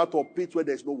set free out of pits where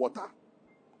there is no water.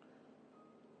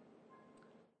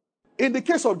 In the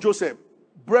case of Joseph,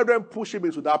 brethren push him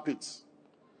into that pit.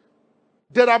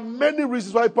 There are many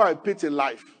reasons why people are in pits in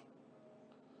life.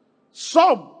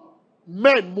 Some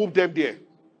men moved them there.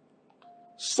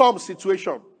 Some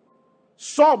situation.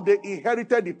 Some they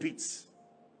inherited the pits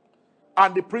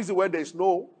and the prison where there is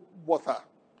no water.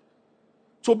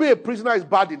 To be a prisoner is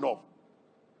bad enough.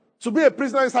 To be a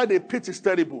prisoner inside a pit is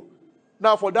terrible.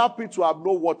 Now for that pit to have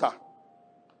no water,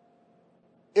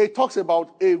 it talks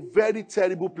about a very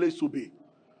terrible place to be.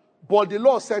 But the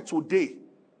Lord said, today,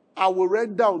 I will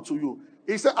render unto you.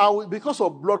 He said, I will, because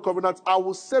of blood covenant, I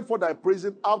will set for thy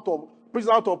prison out of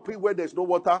pit where there's no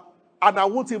water, and I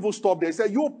won't even stop there. He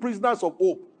said, you prisoners of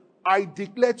hope, I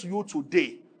declare to you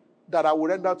today that I will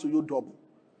render to you double.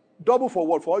 Double for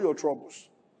what? For all your troubles.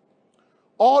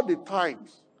 All the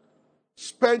times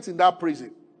spent in that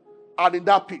prison, and in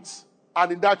that pit,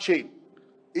 and in that chain,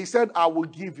 he said, I will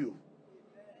give you.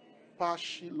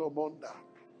 Pashilomonda.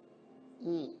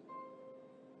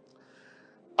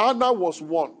 Anna was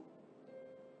one.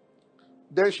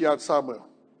 Then she had Samuel.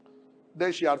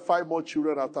 Then she had 5 more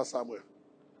children after Samuel.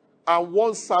 And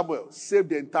one Samuel saved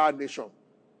the entire nation.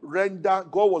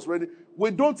 God was ready.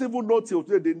 We don't even know till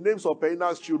today the names of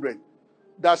Peninnah's children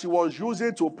that she was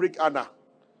using to prick Anna.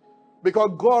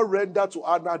 Because God rendered to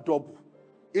Anna double.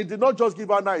 He did not just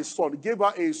give Anna a son. He gave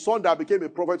her a son that became a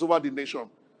prophet over the nation.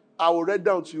 I will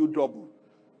render unto you double.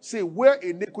 See, where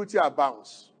iniquity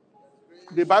abounds,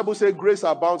 the Bible says grace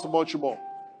abounds much more.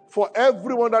 For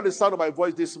everyone that is the sound of my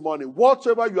voice this morning,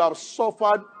 whatever you have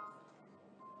suffered,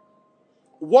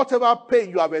 whatever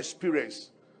pain you have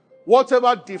experienced,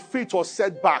 whatever defeat or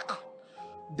setback,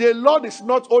 the Lord is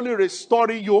not only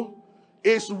restoring you,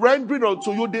 is rendering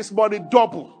unto you this morning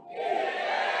double.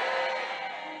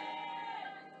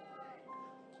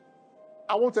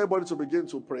 I want everybody to begin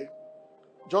to pray.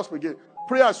 Just begin.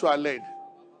 Pray as you are led.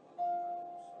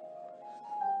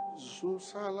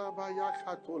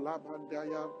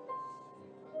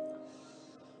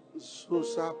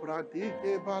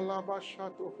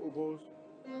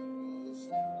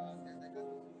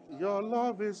 Your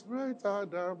love is greater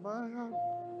than my heart.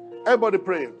 Everybody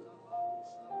pray.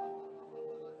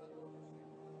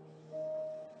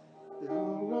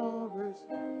 Your love is...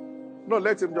 No,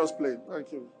 let him just play.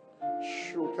 Thank you.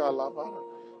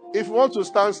 If you want to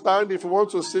stand, stand. If you want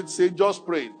to sit, sit. Just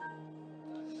pray.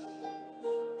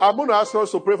 I'm going to ask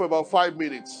us to pray for about 5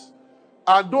 minutes.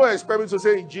 And don't expect me to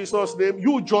say in Jesus' name.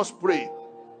 You just pray.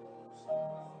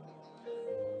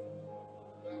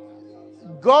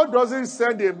 God doesn't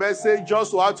send a message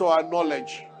just to add to our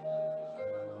knowledge.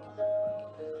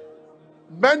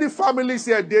 Many families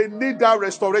here, they need that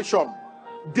restoration.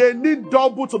 They need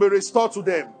double to be restored to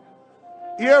them.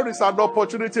 Here is an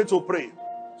opportunity to pray.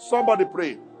 Somebody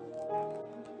pray.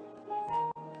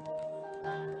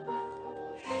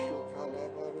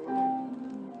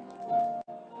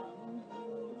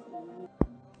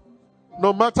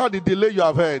 No matter the delay you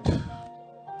have had,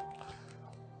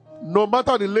 no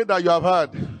matter the delay that you have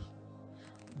had,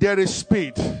 there is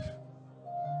speed.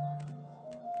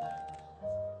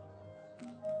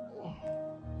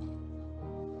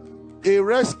 A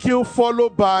rescue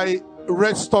followed by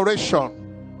restoration.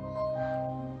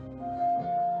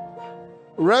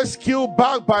 Rescue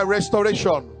back by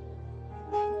restoration.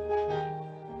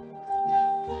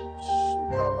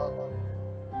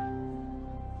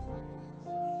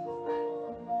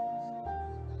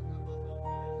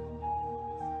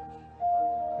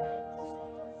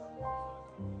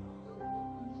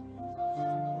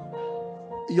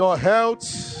 Your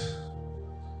health,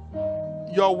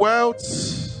 your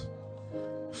wealth,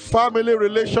 family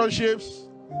relationships,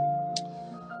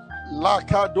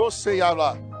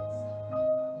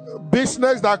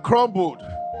 business that crumbled.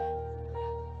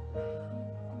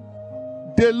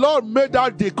 The Lord made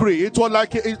that decree. It was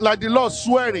like the Lord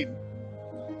swearing,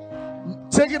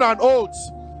 taking an oath.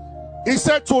 He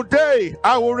said, today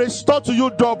I will restore to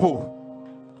you double.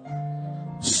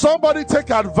 Somebody take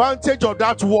advantage of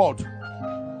that word.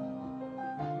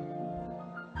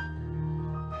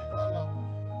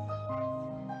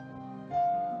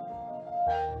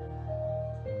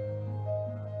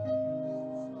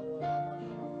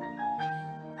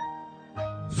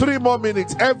 Three more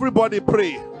minutes. Everybody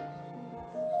pray.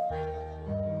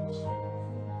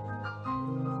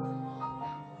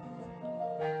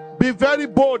 Be very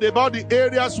bold about the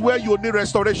areas where you need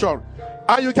restoration.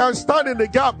 And you can stand in the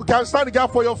gap. You can stand in the gap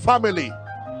for your family.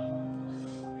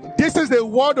 This is the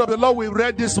word of the Lord we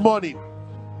read this morning.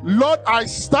 Lord, I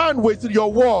stand with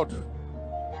your word.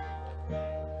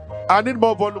 I need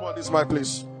more volume on this mic,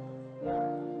 please.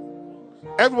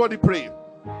 Everybody pray.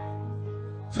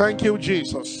 Thank you,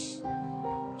 Jesus.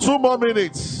 2 more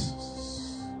minutes.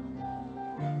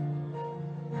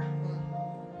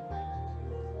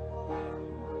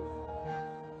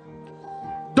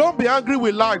 Don't be angry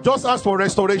with life. Just ask for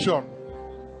restoration.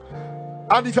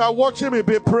 And if you are watching me,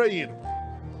 be praying.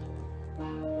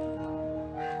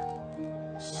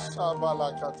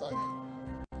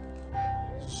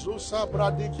 Zusa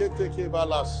bradike teke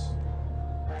balas.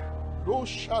 Lo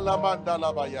shalamanda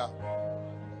labaya.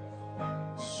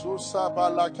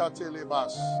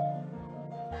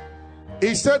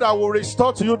 He said, I will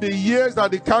restore to you the years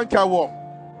that the cankerworm,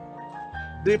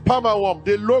 the palmerworm,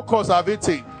 the locusts have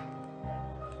eaten.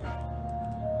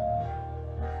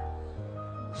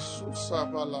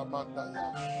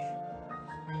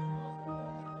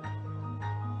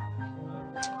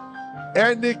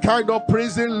 Any kind of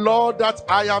prison, Lord, that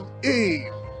I am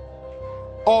in,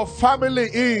 or family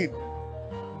in,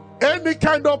 any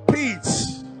kind of pit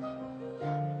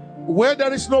where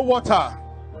there is no water,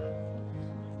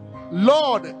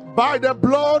 Lord, by the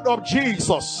blood of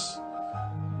Jesus,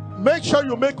 make sure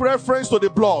you make reference to the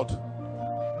blood.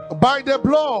 By the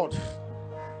blood,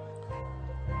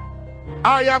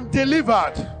 I am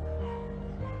delivered.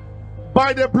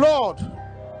 By the blood,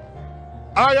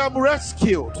 I am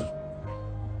rescued.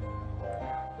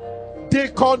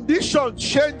 The condition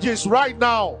changes right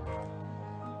now.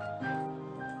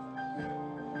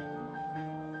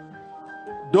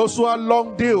 Those who are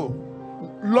long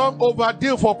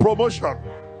overdue for promotion,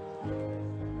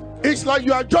 it's like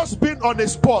you have just been on a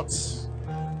spot.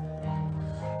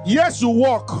 Yes, you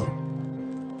work,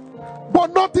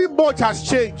 but nothing much has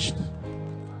changed.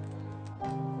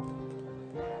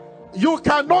 You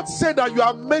cannot say that you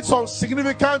have made some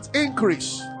significant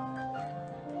increase.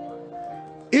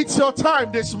 It's your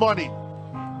time this morning.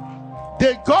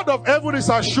 The God of heaven is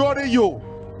assuring you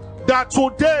that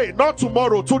today, not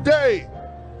tomorrow, today,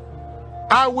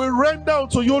 I will render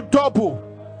unto you double.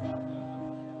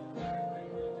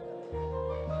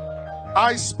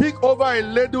 I speak over a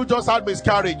lady who just had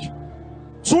miscarriage.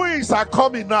 Twins are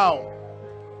coming now.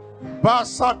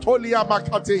 Basatolia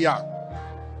makateya.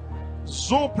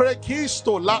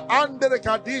 Zuprekisto la andere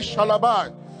kadish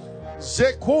alabai.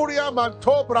 Zekuria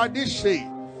manto bradishi.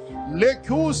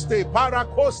 Lekuste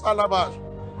parakos alabai.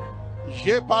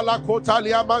 Jepalakota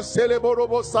liama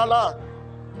seleborobo salah.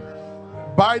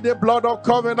 By the blood of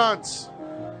covenant,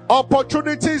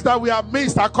 opportunities that we have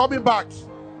missed are coming back.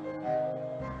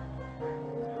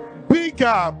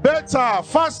 Bigger, better,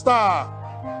 faster.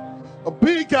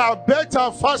 Bigger,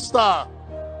 better, faster.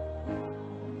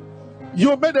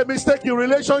 You made a mistake in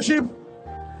relationship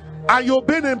and you've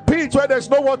been in pit where there's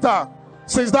no water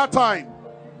since that time.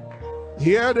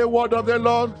 Hear the word of the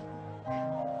Lord.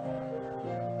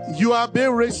 You are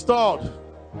being restored.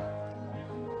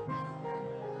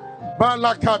 You are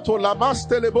not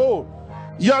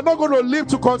going to live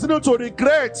to continue to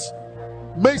regret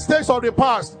mistakes of the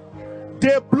past.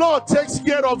 The blood takes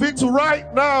care of it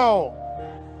right now.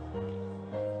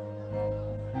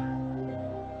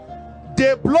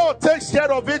 The blood takes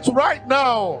care of it right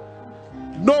now.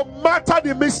 No matter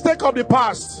the mistake of the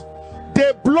past,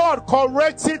 the blood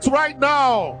corrects it right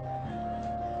now.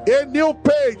 A new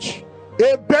page,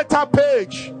 a better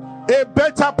page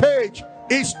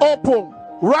is open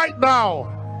Right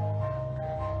now.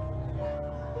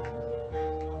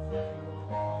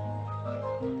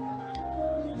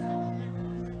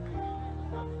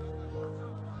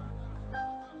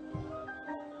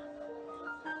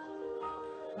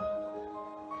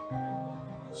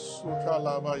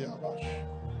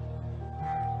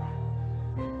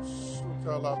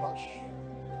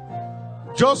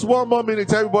 Just one more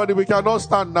minute, everybody. We cannot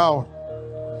stand now.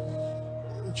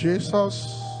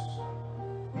 Jesus.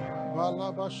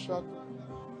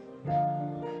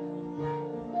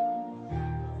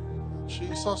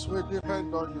 Jesus, we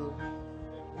depend on you.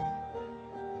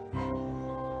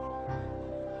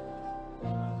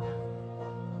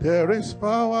 There is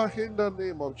power in the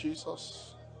name of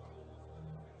Jesus.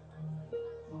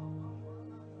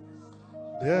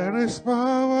 There is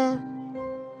power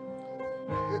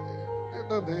in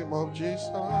the name of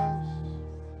Jesus.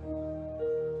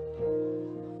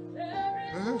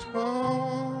 There is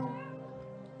power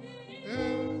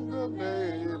in the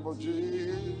name of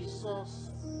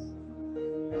Jesus.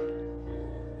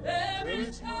 There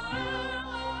is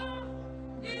power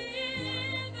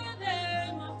in the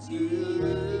name of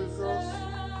Jesus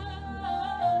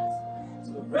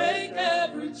to break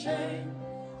every chain,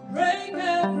 break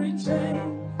every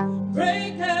chain,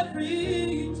 break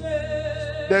every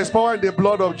chain. There's power in the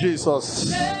blood of Jesus.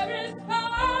 There is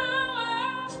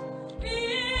power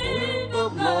in the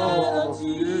blood of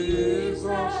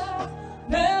Jesus.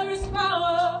 There is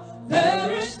power.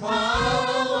 There is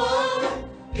power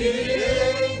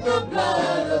in the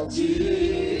blood of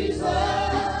Jesus.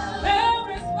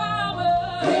 There is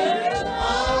power. There is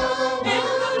power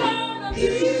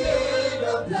in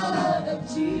the blood of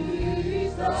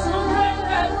Jesus.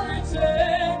 To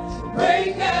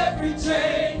break every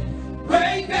chain,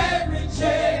 break every chain, break every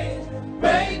chain,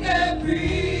 break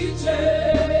every chain,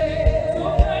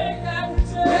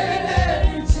 break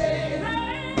every chain,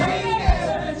 break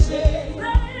every chain,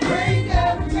 break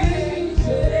every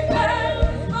chain. There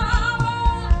is power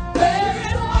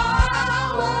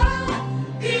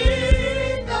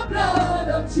in the blood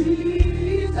of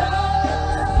Jesus.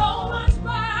 So much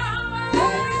power.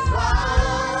 There is power.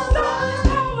 So much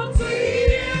power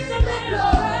in the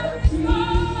blood of Jesus.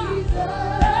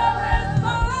 There is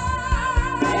power.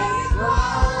 There is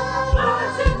power.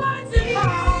 Mighty, mighty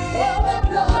power in the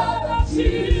blood of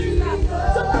Jesus.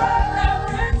 To break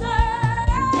every chain,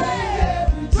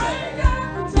 break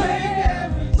every chain,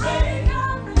 break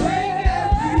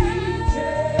every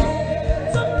chain,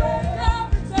 to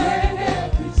break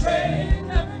every chain,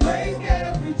 break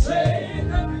every chain,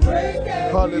 break every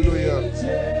chain. Hallelujah.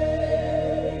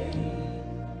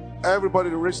 Everybody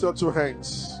raise up two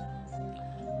hands.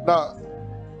 Now,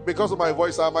 because of my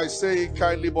voice, I might say it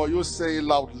kindly, but you say it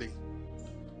loudly.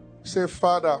 Say,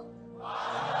 Father,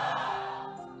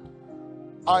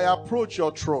 I approach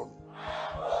your throne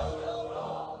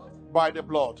by the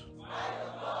blood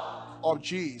of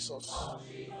Jesus.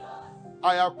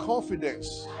 I have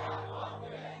confidence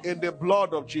in the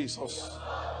blood of Jesus.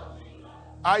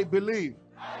 I believe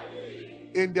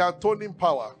in the atoning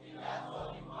power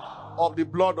of the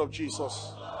blood of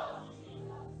Jesus.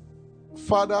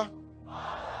 Father,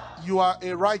 you are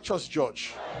a righteous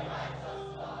judge.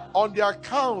 On the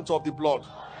account of the blood,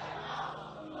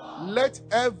 let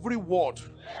every word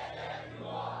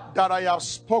that I have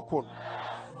spoken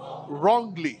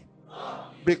wrongly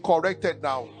be corrected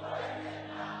now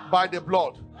by the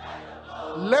blood.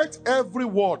 Let every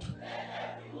word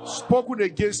spoken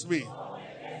against me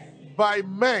by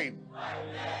men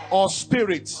or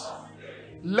spirits,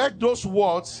 let those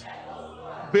words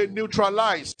be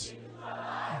neutralized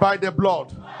by the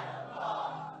blood.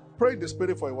 Pray in the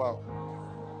spirit for a while.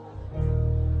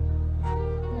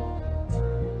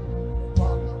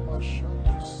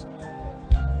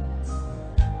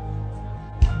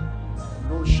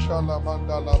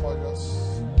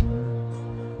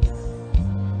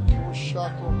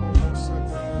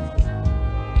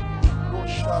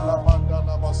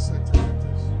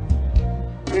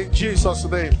 In Jesus'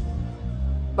 name.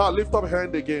 Now lift up your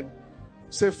hand again.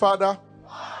 Say, Father,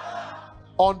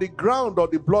 on the ground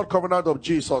of the blood covenant of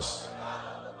Jesus,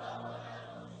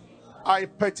 I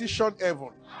petition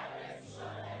heaven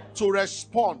to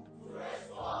respond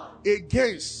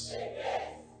against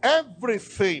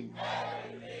everything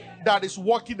that is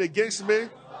working against me.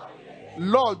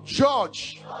 Lord,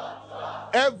 judge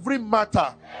every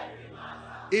matter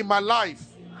in my life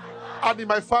and in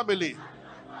my family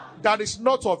that is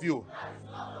not of you,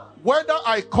 whether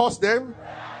I cause them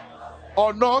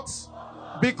or not,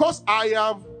 because I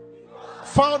have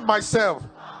found myself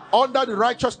under the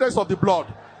righteousness of the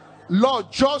blood.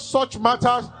 Lord, judge such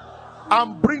matters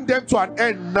and bring them to an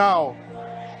end now.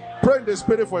 Pray in the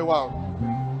spirit for a while.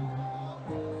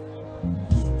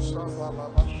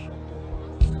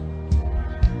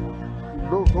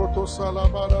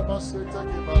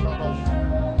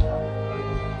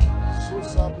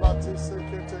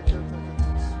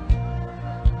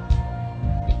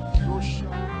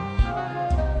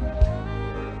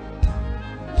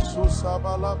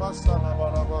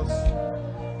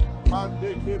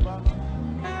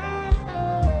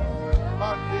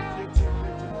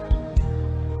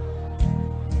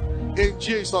 In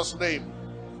Jesus' name.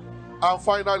 And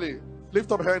finally,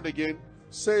 lift up your hand again.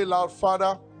 Say loud,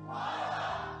 Father,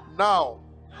 now,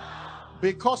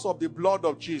 because of the blood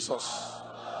of Jesus,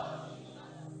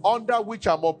 under which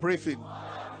I'm operating,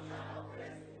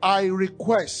 I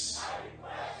request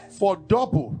for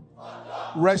double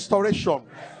restoration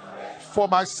for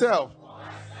myself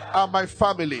and my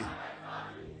family.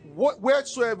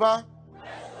 Whatsoever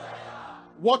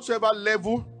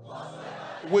level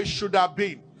we should have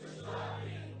been.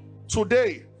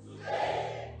 Today,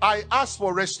 I ask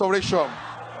for restoration.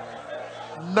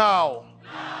 Now,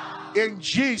 in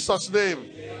Jesus' name.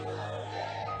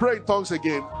 Pray in tongues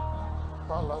again.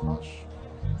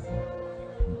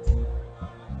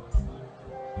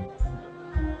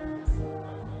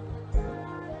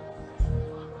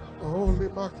 Holy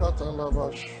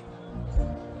Makatalabash.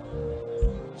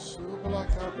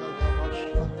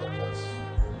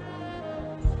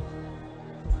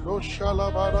 No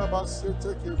Shalabarabas,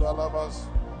 Balabas.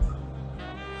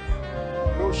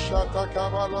 No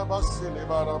Shatakabalabas,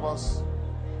 Silibarabas.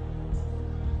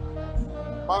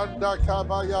 Manda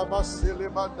Kabaya Basili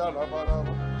Mandalabarab.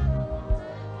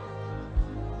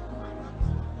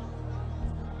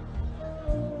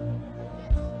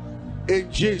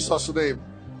 In Jesus' name.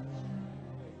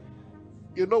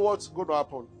 You know what's going to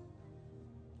happen?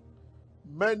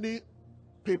 Many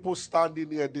people standing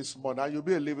here this morning, and you'll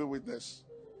be a living witness.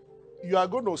 You are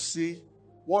going to see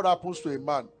what happens to a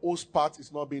man whose part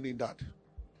is not being hindered.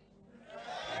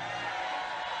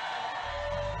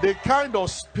 The kind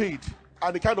of speed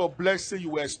and the kind of blessing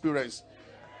you will experience.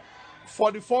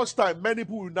 For the first time, many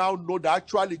people will now know that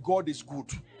actually God is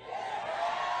good.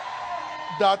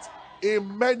 That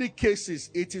in many cases,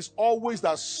 it is always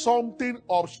that something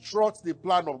obstructs the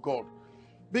plan of God.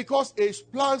 Because his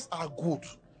plans are good.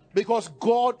 Because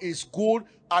God is good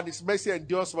and his mercy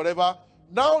endures forever.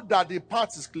 Now that the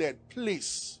path is cleared,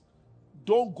 please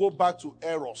don't go back to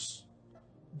errors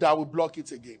that will block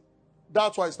it again.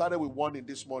 That's why I started with warning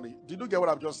this morning. Did you get what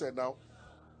I've just said now?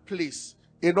 Please.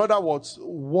 In other words,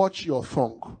 watch your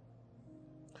tongue.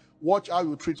 Watch how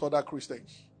you treat other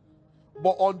Christians.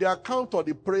 But on the account of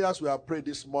the prayers we have prayed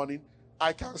this morning,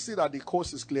 I can see that the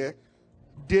coast is clear.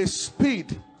 The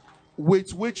speed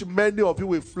with which many of you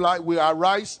will fly, will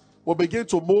arise, will begin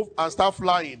to move and start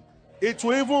flying. It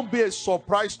will even be a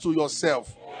surprise to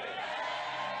yourself.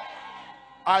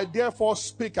 I therefore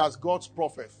speak as God's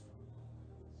prophet.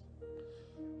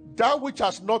 That which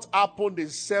has not happened in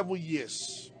 7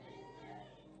 years,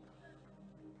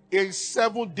 in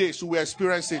 7 days you will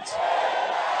experience it.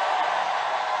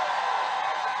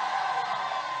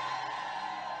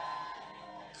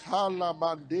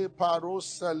 Kalamande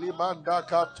parosa limanda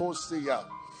katosia.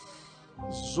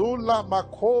 Zula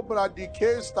makobra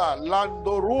dikesta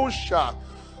landorusha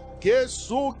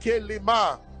gezuke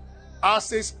lima.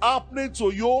 As it's happening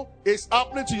to you, it's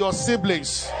happening to your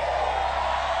siblings.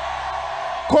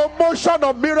 Commotion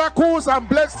of miracles and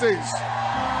blessings.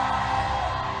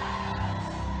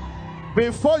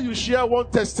 Before you share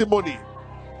one testimony,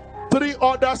 3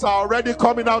 others are already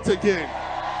coming out again.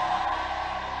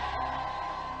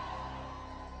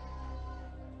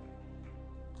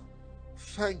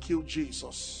 Thank you,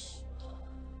 Jesus.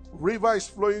 River is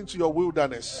flowing to your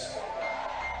wilderness.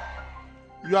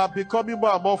 You are becoming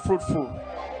more and more fruitful.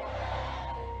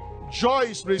 Joy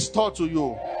is restored to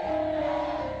you.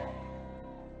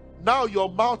 Now your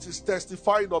mouth is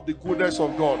testifying of the goodness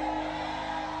of God.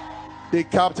 The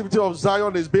captivity of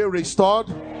Zion is being restored.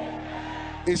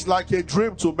 It's like a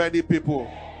dream to many people.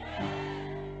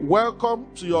 Welcome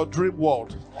to your dream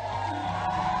world.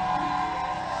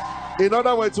 In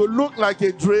other words, it will look like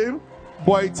a dream,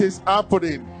 but it is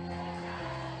happening.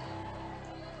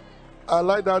 I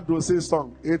like that Dosey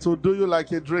song. It will do you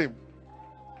like a dream.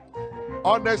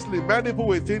 Honestly, many people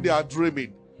will think they are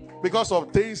dreaming because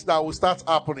of things that will start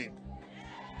happening.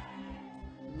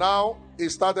 Now, it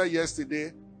started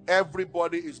yesterday.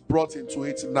 Everybody is brought into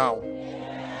it now.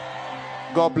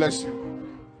 God bless you.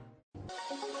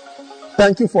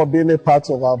 Thank you for being a part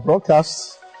of our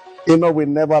broadcast. You know, we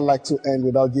never like to end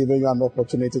without giving you an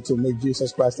opportunity to make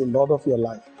Jesus Christ the Lord of your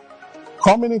life.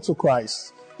 Coming into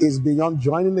Christ is beyond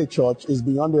joining a church, is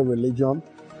beyond a religion.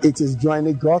 It is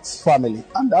joining God's family.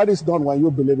 And that is done when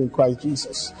you believe in Christ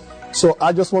Jesus. So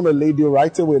I just want to lead you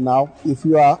right away now. If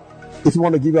you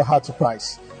want to give your heart to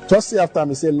Christ, just say after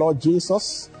me, say, Lord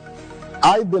Jesus,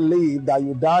 I believe that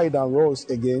you died and rose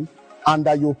again and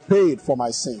that you paid for my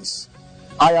sins.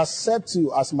 I accept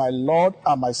you as my Lord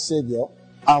and my Savior,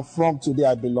 and from today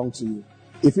I belong to you.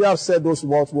 If you have said those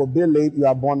words, will be late, you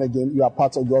are born again, you are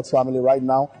part of God's family right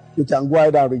now. You can go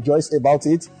ahead and rejoice about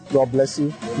it. God bless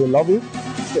you. We love you.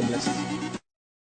 Stay blessed.